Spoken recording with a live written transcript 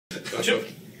Gotcha.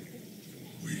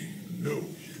 We know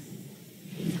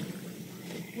you.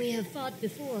 We have fought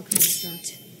before,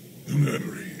 Kombat. The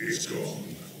memory is gone.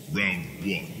 Round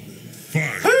 1.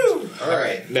 Fight. All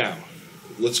right. Now,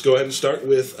 let's go ahead and start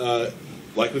with,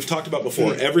 like we've talked about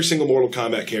before, every single Mortal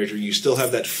Kombat character, you still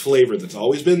have that flavor that's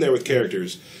always been there with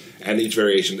characters, and each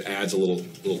variation adds a little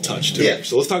touch to it.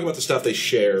 So let's talk about the stuff they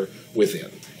share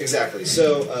within. Exactly.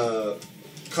 So,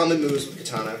 common moves with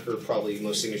Kitana, her probably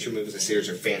most signature moves this series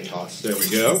are fan toss. There we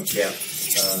go. Yeah.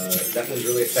 That one's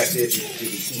really effective. You do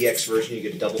the EX version, you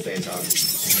get a double fan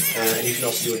toss. And you can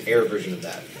also do an air version of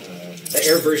that. The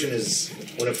air version is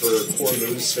one of her core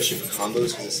moves, especially for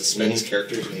combos, because it suspends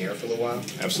characters in the air for a little while.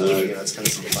 Absolutely. You know, it's kind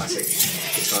of some classic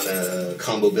Kitana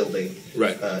combo building,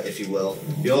 Right. If you will.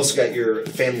 You also got your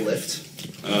fan lift.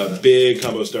 Big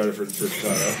combo starter for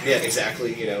Kitana. Yeah,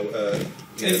 exactly. You know,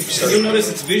 you'll notice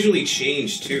it's visually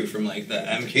changed too, from like the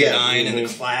MK9 and the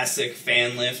classic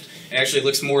fan lift. It actually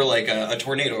looks more like a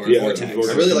tornado or a vortex. I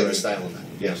really like the style on that.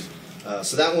 Yes.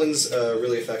 So that one's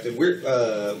really effective.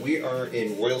 We are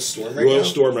in Royal Storm right now. Royal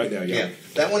Storm right now, yeah.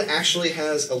 That one actually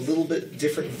has a little bit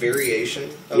different variation.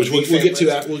 Which we'll get to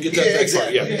that. We'll get to that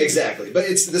exactly, part. Yeah, exactly. But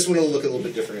this one will look a little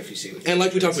bit different if you see it. And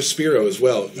like we talked with Spiro as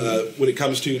well, when it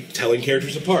comes to telling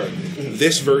characters apart,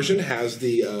 this version has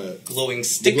the glowing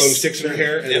sticks. The glowing sticks in her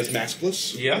hair, and it's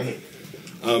maskless. Yeah.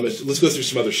 Let's go through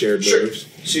some other shared moves.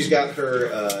 She's got her.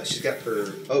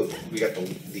 Oh, we got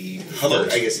the hover.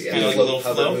 I guess the little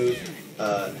hover move.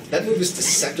 That move is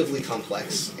deceptively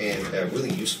complex and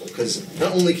really useful because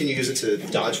not only can you use it to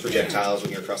dodge projectiles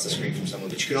when you're across the screen from someone,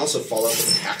 but you can also follow up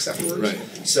with attacks afterwards. Right.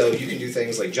 So you can do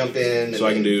things like jump in. And so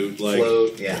I can do like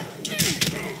float. Yeah.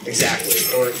 Exactly.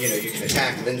 Or you can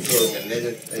attack and then float and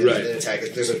then attack.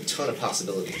 There's a ton of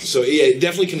possibilities. So yeah, it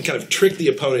definitely can kind of trick the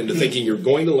opponent into thinking you're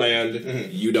going to land,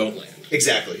 you don't land.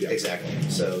 Exactly. Yeah. Exactly.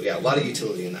 So yeah, a lot of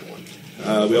utility in that one.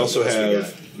 We also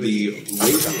have the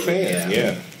laser fan.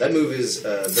 Yeah. That move is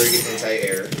very good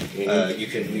anti-air. You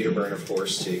can meter burn, of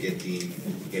course, to get the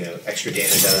extra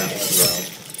damage out of that one as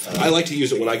well. I like to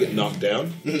use it when I get knocked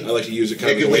down. I like to use it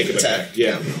kind of as a wake-up attack.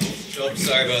 Yeah. Oh,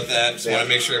 sorry about that. Just want to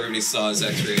make sure everybody saw his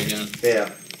X-ray again. Yeah.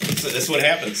 So this is what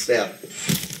happens. Yeah.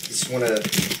 Just want to.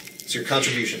 It's your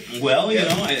contribution. Well, you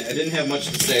know, I didn't have much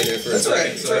to say there for a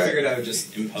second, so I figured I would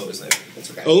just impose it.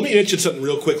 That's okay. Oh, let me mention something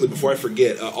real quickly before I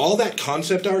forget. All that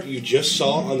concept art you just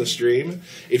saw on the stream,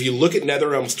 if you look at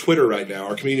NetherRealm's Twitter right now,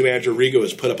 our community manager Rigo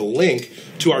has put up a link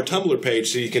to our Tumblr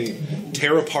page so you can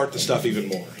tear apart the stuff even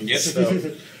more. Yes. So,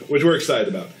 which we're excited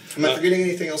about. Am I forgetting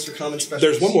anything else for common specials?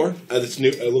 There's one more that's new,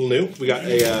 a little new. We got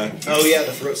a... oh, yeah,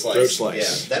 the throat slice. Throat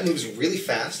slice. Yeah, that move's really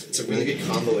fast. It's a really good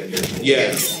combo ender.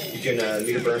 Yeah. You can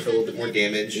meter burn for a little bit more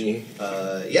damage.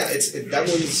 That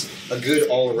one's a good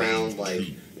all-around,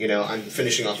 like, I'm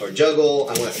finishing off our juggle.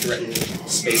 I want to threaten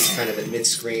space kind of at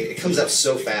mid-screen. It comes out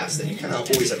so fast that you kind of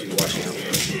always have to be watching out for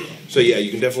it. So yeah, you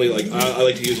can definitely, I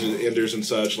like to use it in enders and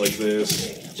such like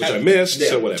this, which I missed,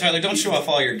 so whatever. Tyler, don't show off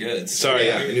all your goods.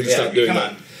 Sorry, I need to stop doing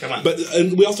that. Come on. But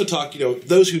and we also talk,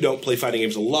 those who don't play fighting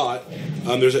games a lot,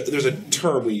 there's a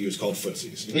term we use called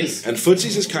footsies. Yes. And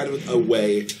footsies is kind of a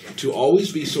way to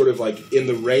always be sort of like in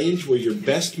the range where your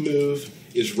best move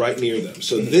is right near them.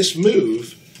 So this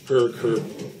move,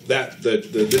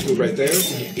 this move right there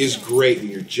is great when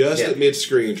you're just at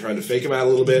mid-screen trying to fake them out a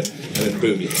little bit, and then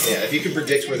boom, you hit. Yeah, if you can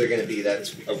predict where they're going to be,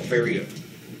 that's a very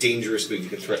dangerous move you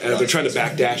can threaten. And if they're trying to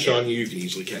backdash on you, you can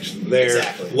easily catch them there.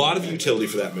 Exactly. A lot of utility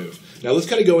for that move. Now let's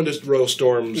kind of go into Royal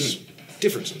Storm's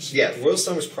differences. Yeah, Royal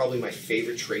Storm is probably my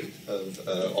favorite trait of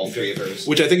all three of hers.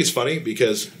 Which I think is funny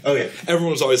because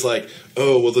everyone's always like,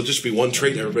 oh, well, there'll just be one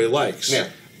trait everybody likes. Yeah.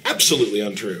 absolutely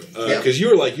untrue. Because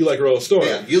you like Royal Storm.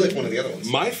 Yeah, you like one of the other ones.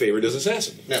 My favorite is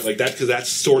Assassin. Yeah. Like that, because that's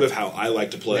sort of how I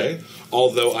like to play. Yeah.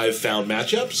 Although I've found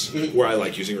matchups where I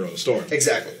like using Royal Storm.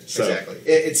 Exactly. Exactly.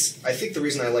 It's. I think the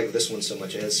reason I like this one so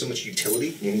much, it has so much utility.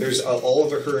 There's all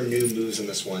of her new moves in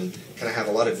this one kind of have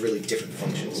a lot of really different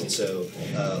functions, and so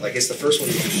I guess the first one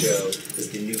you can show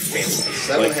is the new fan slice.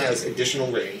 That one has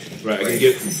additional range. Right. I can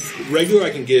get regular.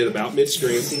 I can get about mid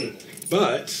screen,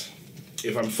 but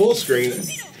if I'm full screen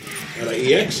and I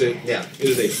EX it, it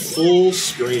is a full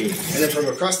screen. And then from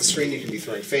across the screen, you can be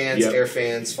throwing fans, air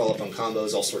fans, follow up on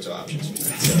combos, all sorts of options.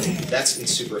 So that's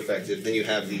super effective. Then you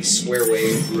have the square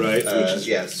wave. Right.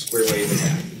 Square wave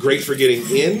attack. Great for getting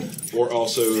in or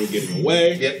also getting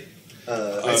away. Yep.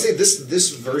 I'd say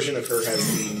this version of her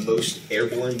has the most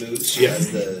airborne moves. She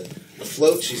has the the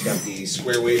float. She's got the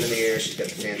square wave in the air. She's got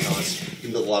the fan toss. You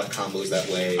can build a lot of combos that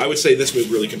way. I would say this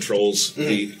move really controls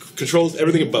controls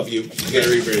everything above you.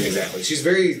 Very exactly. She's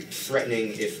very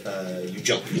threatening if you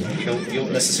jump. You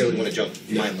don't necessarily want to jump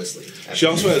mindlessly. She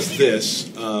also has this,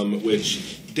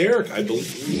 which Derek, I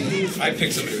believe, I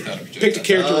picked somebody without a projectile. picked a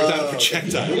character without a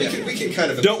projectile. We can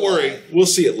kind of. Don't worry, we'll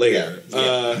see it later.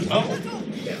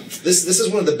 Yeah. This is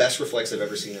one of the best reflects I've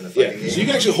ever seen in a fighting game. So you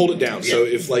can actually hold it down. So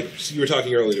if, like, you were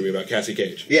talking earlier to me about Cassie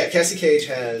Cage. Yeah, Cassie Cage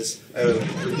has her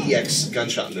EX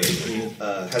gunshot move,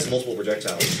 has multiple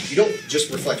projectiles. You don't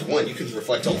just reflect one, you can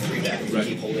reflect all three back if you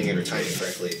keep holding it or timing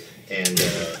correctly. And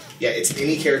it's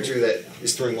any character that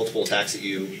is throwing multiple attacks at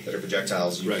you that are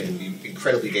projectiles, you can be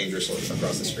incredibly dangerous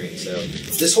across the screen. So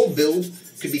this whole build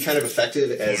could be kind of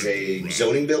effective as a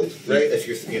zoning build, right? If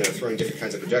you're throwing different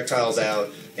kinds of projectiles out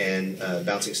and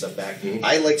bouncing stuff back.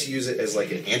 I like to use it as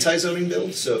like an anti-zoning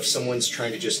build. So if someone's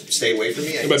trying to just stay away from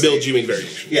me, And by build, you mean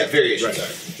variation. Yeah, variation. Right.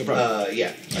 Sorry. No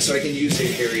problem. So I can use a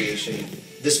variation.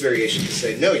 This variation to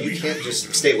say, no, you can't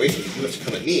just stay away from me. You have to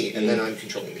come at me, and then I'm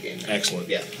controlling the game. Excellent.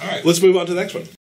 Yeah. All right. Let's move on to the next one.